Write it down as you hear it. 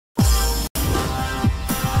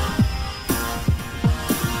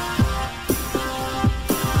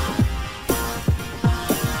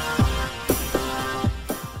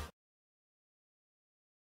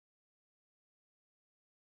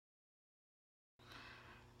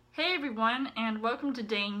Hey everyone, and welcome to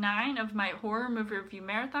day 9 of my horror movie review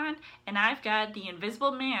marathon, and I've got The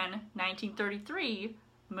Invisible Man 1933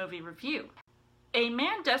 movie review. A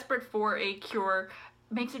man desperate for a cure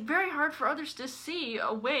makes it very hard for others to see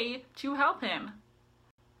a way to help him.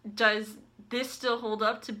 Does this still hold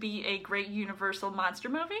up to be a great Universal monster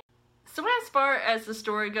movie? So as far as the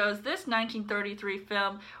story goes, this 1933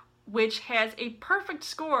 film, which has a perfect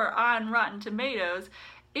score on Rotten Tomatoes,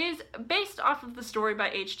 is based off of the story by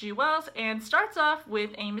H.G. Wells and starts off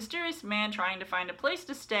with a mysterious man trying to find a place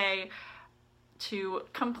to stay to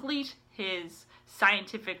complete his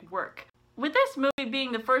scientific work. With this movie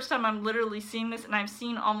being the first time I'm literally seeing this, and I've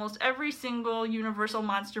seen almost every single Universal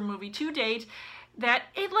monster movie to date, that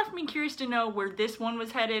it left me curious to know where this one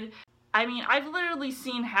was headed. I mean, I've literally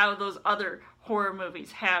seen how those other horror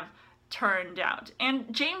movies have turned out.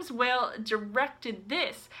 And James Whale directed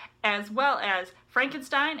this, as well as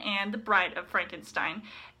Frankenstein and The Bride of Frankenstein.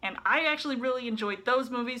 And I actually really enjoyed those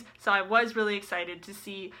movies, so I was really excited to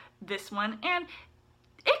see this one. And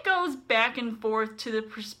it goes back and forth to the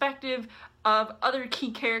perspective of other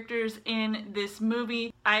key characters in this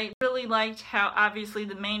movie. I really liked how obviously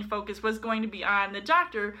the main focus was going to be on the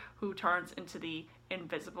doctor who turns into the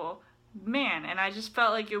Invisible Man, and I just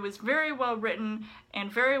felt like it was very well written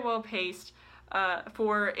and very well paced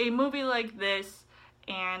for a movie like this,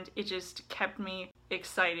 and it just kept me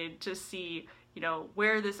excited to see,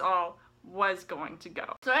 where this all was going to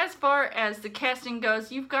go. So as far as the casting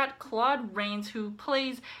goes, you've got Claude Rains, who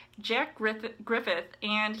plays Jack Griffith,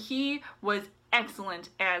 and he was excellent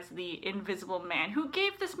as the Invisible Man, who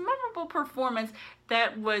gave this memorable performance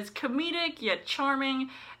that was comedic yet charming,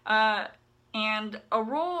 and a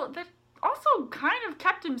role that also kind of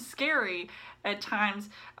kept him scary at times,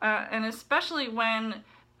 and especially when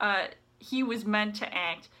he was meant to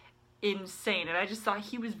act insane. And I just thought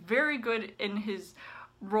he was very good in his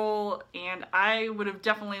role, and I would have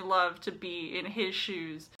definitely loved to be in his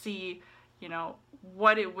shoes, see,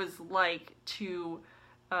 what it was like to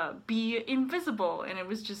be invisible, and it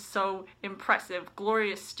was just so impressive.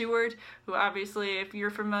 Gloria Stewart, who obviously, if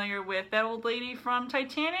you're familiar with that old lady from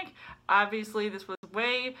Titanic, obviously this was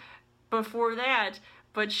way before that,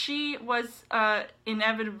 but she was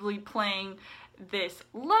inevitably playing this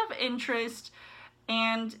love interest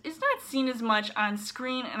and is not seen as much on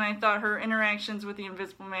screen, and I thought her interactions with the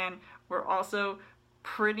Invisible Man were also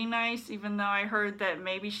pretty nice, even though I heard that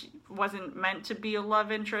maybe she wasn't meant to be a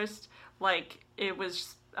love interest like it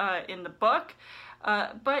was in the book,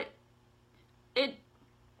 but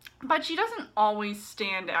she doesn't always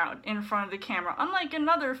stand out in front of the camera, unlike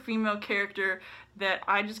another female character that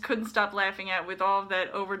I just couldn't stop laughing at with all of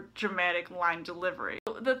that over-dramatic line delivery.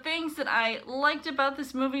 The things that I liked about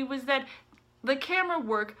this movie was that the camera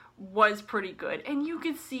work was pretty good, and you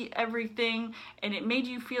could see everything, and it made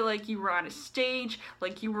you feel like you were on a stage,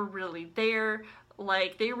 like you were really there,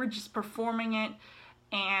 like they were just performing it,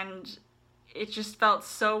 and it just felt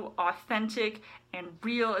so authentic and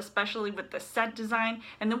real, especially with the set design,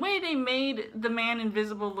 and the way they made the man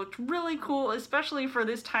invisible looked really cool, especially for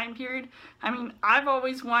this time period. I mean, I've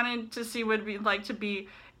always wanted to see what it'd be like to be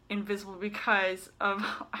invisible because of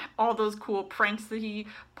all those cool pranks that he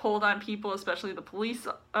pulled on people, especially the police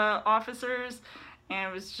officers, and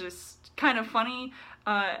it was just kind of funny,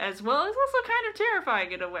 as well as also kind of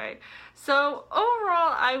terrifying in a way. So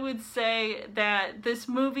overall, I would say that this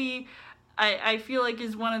movie, I feel like,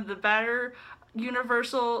 is one of the better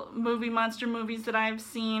Universal monster movies that I've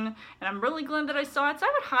seen, and I'm really glad that I saw it. So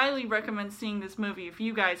I would highly recommend seeing this movie if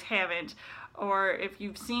you guys haven't, or if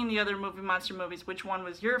you've seen the other monster movies, which one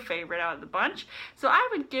was your favorite out of the bunch. So I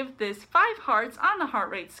would give this 5 hearts on the heart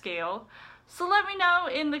rate scale. So let me know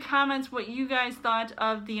in the comments what you guys thought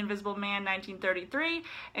of The Invisible Man 1933,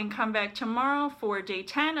 and come back tomorrow for day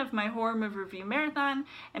 10 of my horror movie review marathon.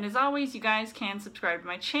 And as always, you guys can subscribe to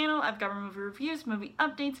my channel. I've got movie reviews, movie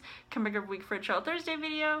updates, come back every week for a Trail Thursday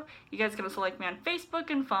video. You guys can also like me on Facebook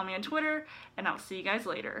and follow me on Twitter, and I'll see you guys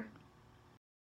later.